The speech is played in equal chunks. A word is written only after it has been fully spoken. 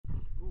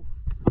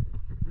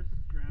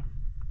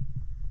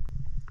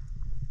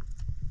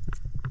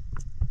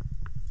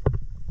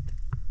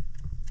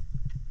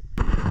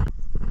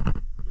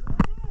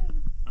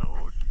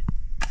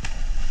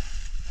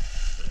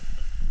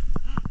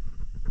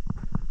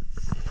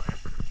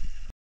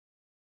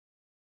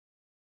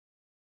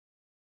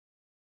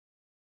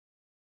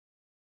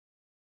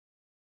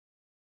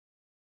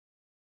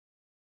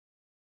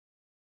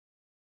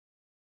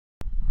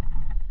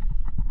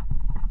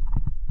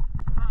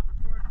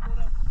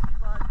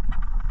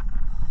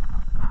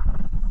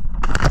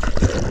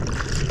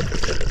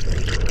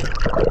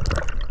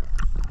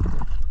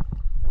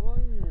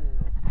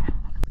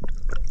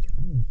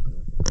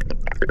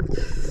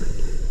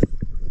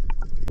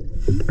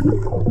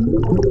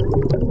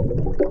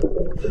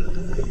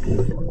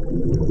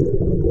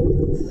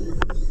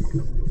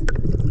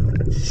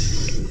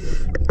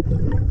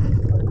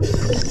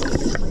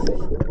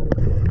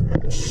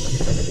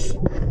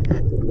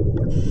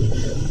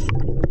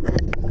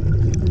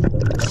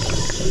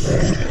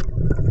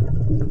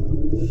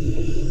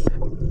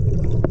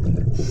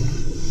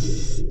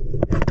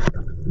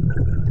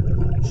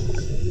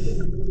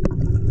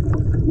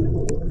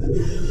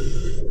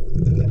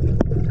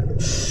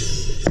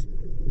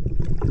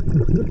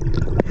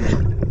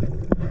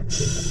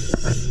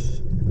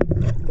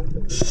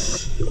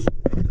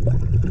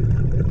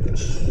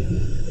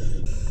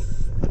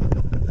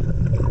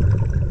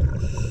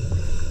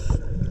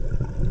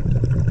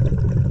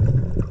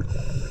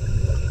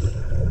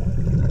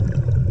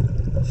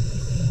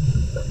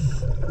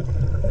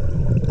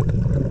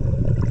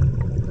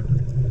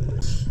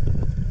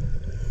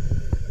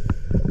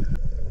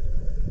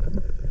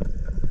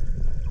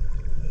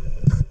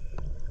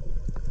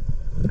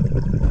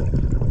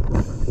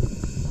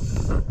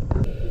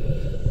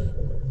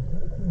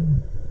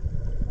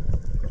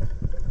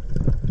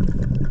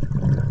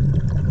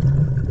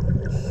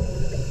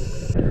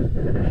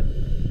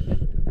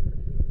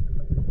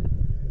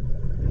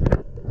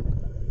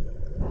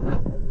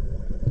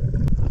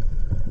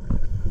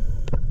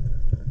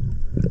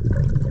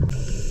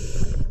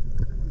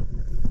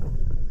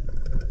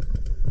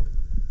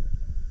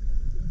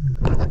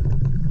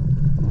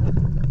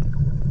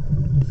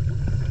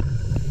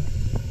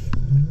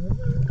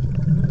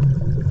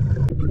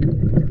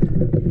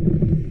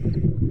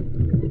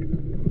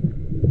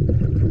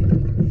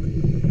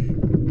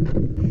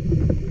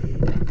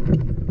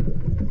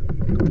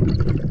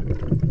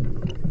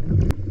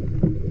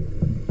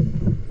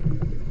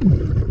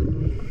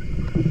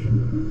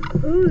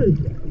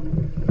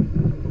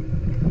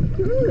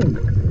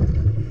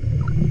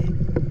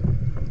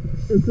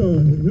It's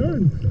on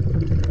none.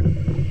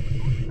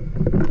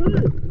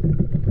 Hey.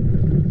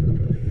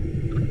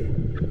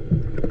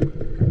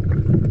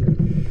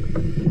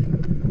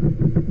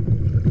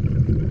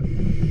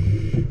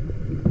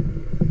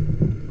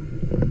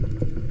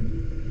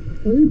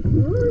 Are you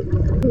fine?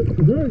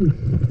 Nice.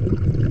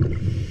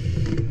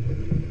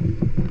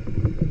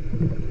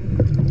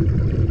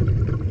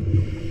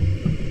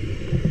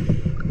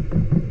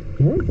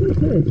 What's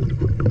this?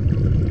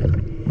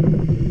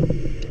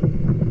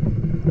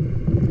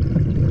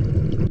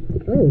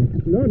 Oh,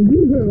 not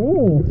deep at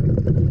all.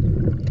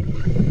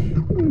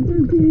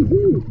 13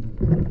 feet.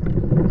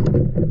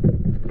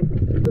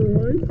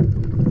 Alright.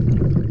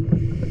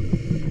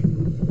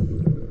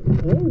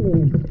 Oh.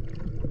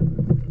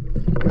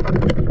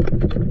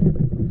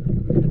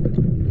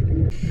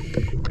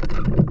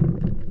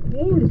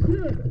 Holy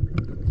shit.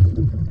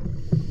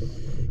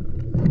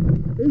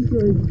 It's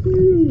a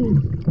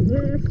huge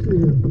bass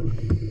here.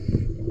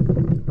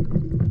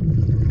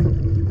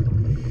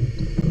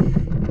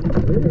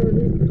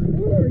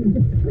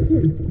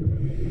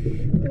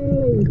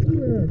 Oh,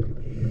 shit.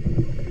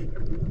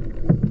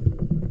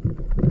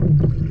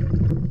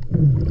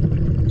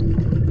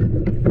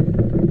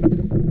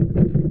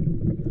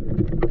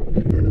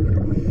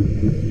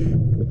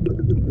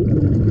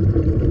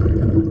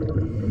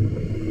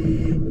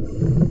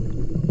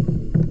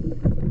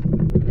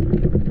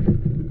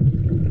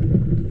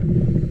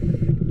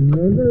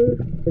 Another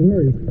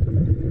right.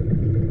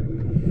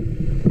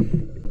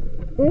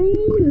 Oh,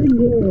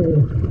 boy.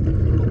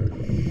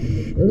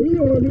 Hey,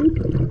 Arnie.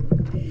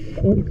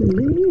 Up to the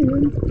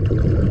end.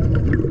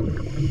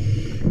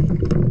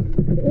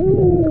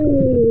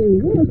 Oh,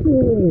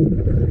 Russell!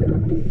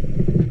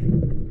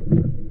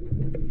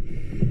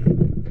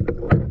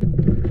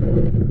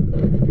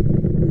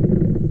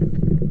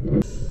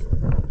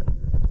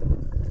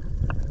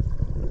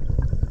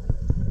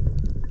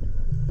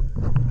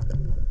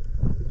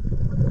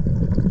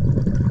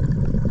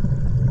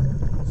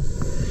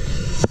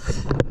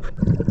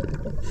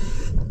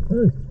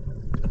 Hey.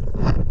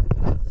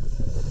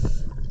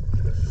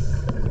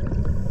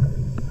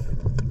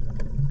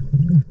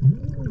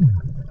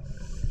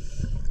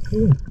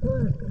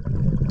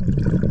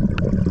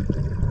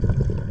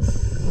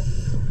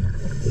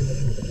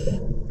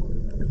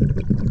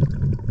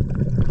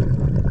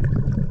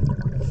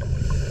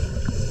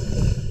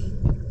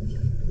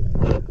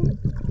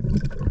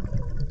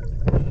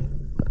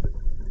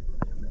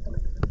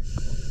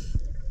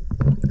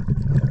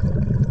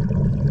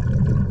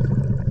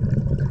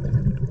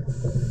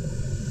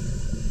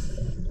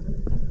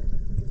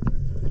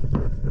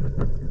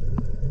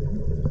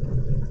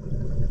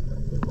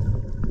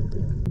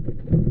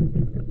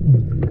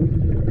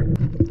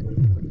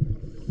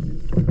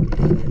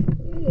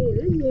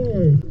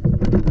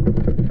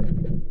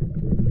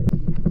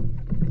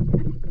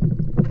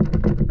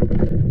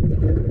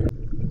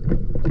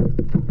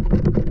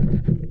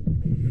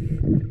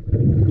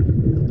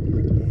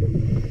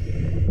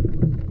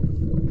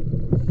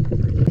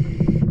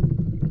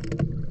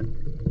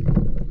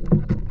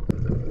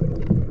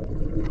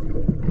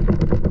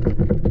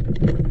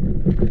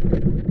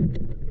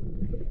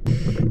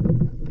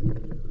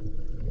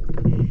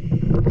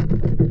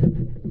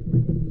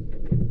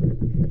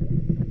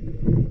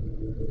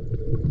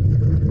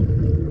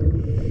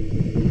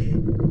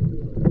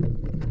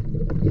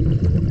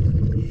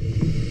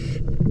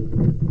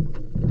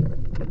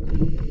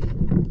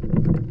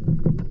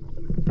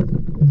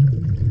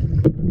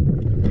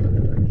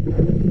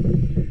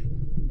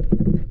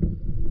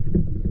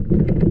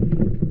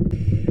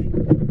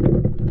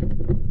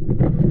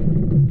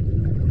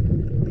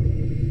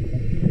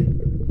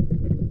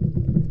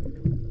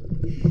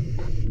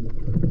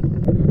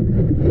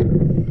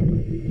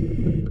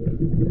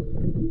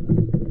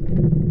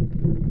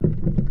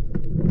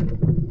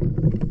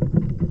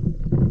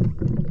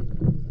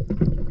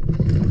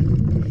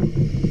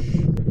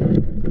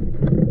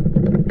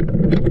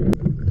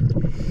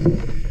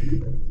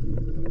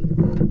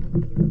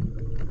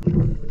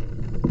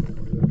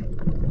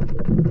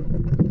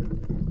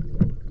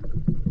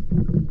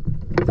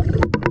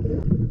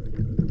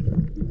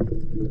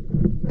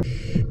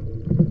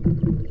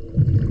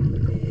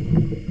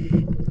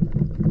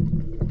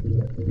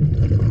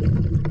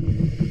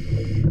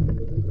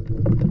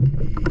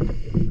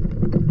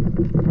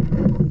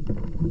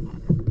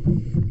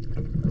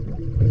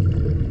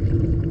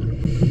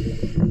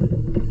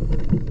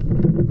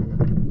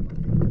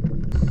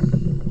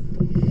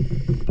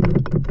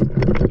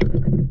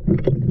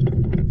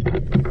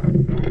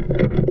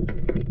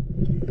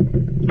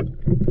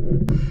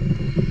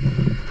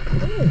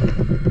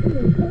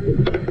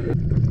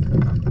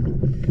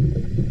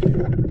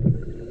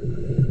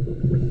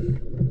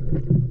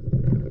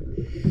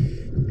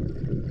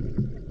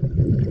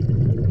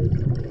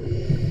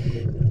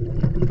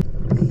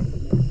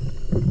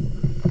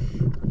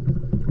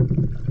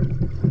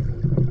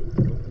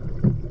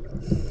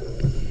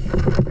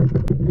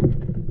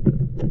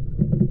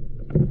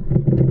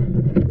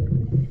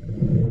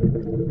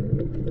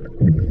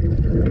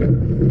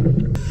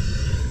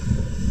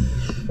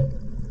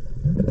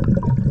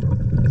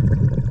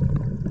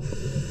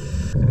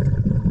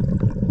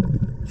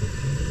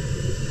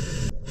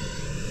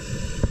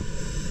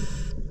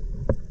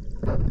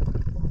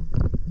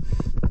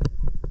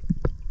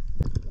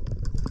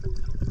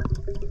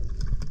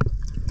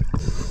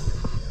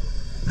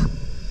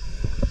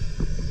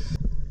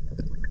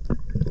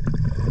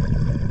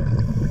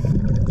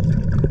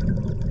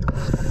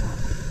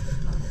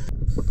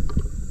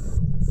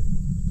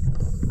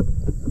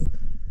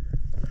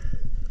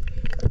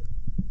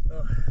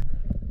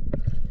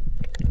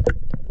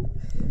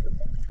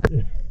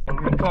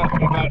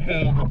 Talking about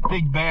how the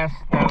big bass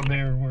down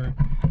there were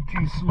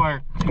too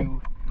smart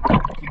to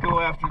go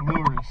after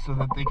lures so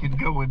that they could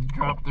go and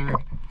drop their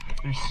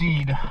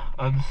seed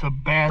on some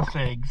bass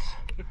eggs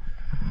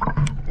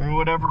or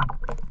whatever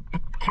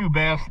two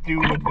bass do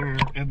when they're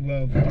in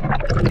love.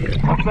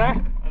 What's that?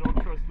 I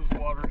don't trust this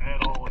water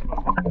at all.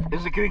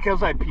 Is it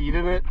because I peed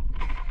in it?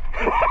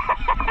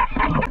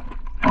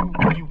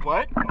 You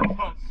what? I'll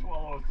not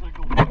swallow a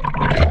single.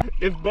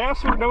 If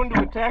bass were known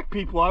to attack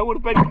people, I would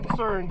have been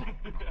concerned.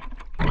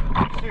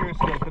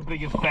 Seriously, like the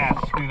biggest bass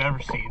we've ever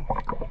seen.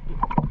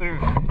 They're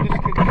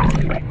just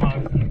consistently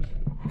monsters.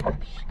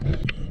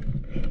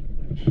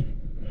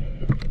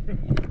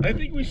 I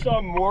think we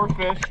saw more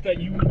fish that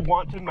you would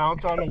want to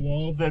mount on a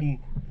wall than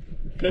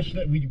fish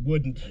that we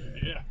wouldn't.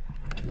 Yeah.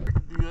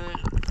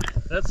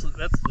 That's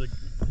the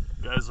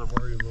guys I'm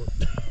worried about.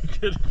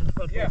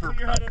 Yeah, put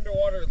your head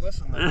underwater and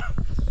listen then.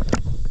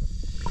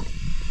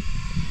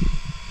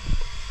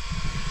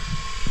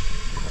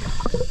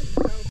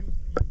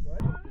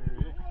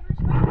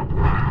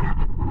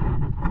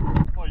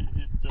 Might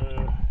hit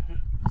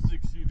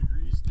 60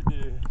 degrees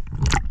today.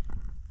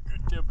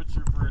 Good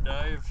temperature for a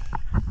dive.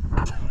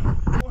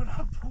 Going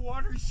up the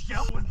water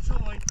shallow until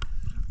like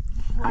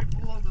right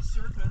below the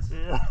surface.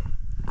 Yeah.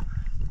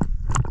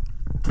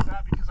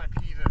 Not because I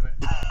peed in it.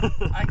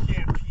 I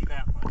can't pee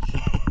that much.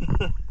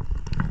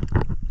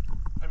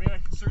 I mean, I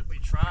can certainly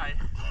try.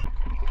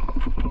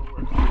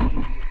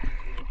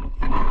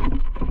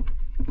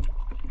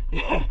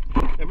 Yeah,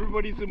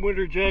 everybody's in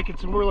winter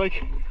jackets and we're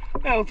like,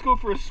 yeah, let's go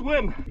for a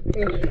swim.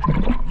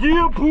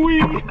 Yeah, boy!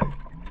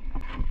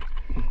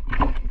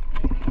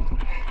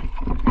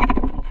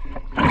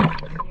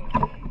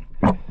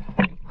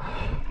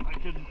 I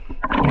can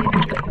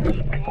the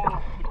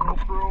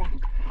GoPro.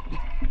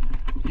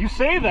 You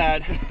say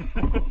that,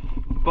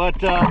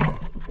 but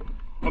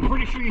I'm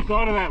pretty sure you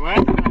thought of that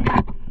last time.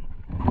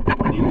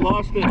 You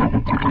lost it.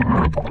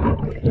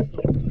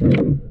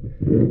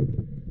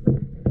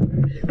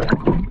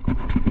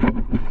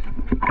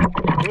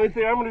 The only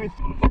thing I'm going to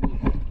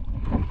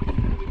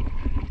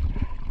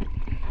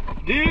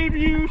be... Damn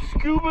you,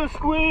 scuba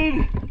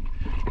squid!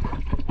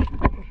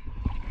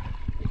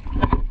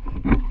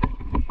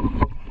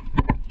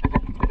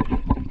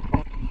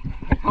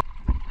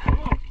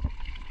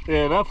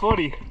 Yeah, not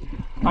funny.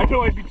 I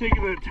know I'd be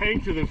taking a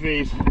tank to the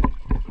face.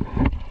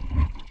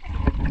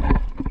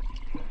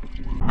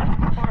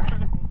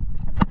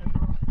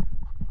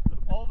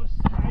 All the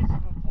size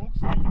of the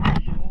folks like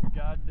the old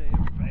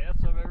goddamn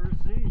bass I've ever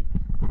seen.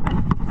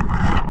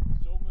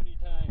 So many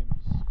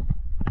times.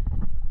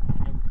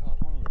 I never caught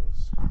one of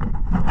those.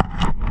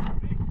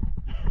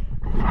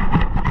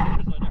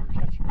 Because I never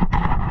catch them.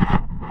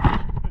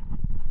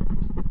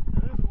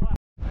 There's a lot.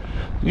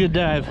 Good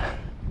dive.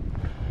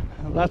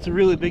 Lots of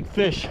really big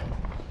fish.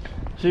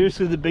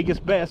 Seriously, the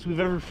biggest bass we've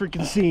ever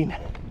freaking seen.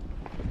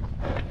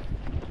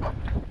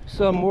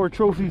 Some more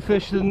trophy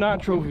fish than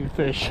not trophy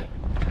fish.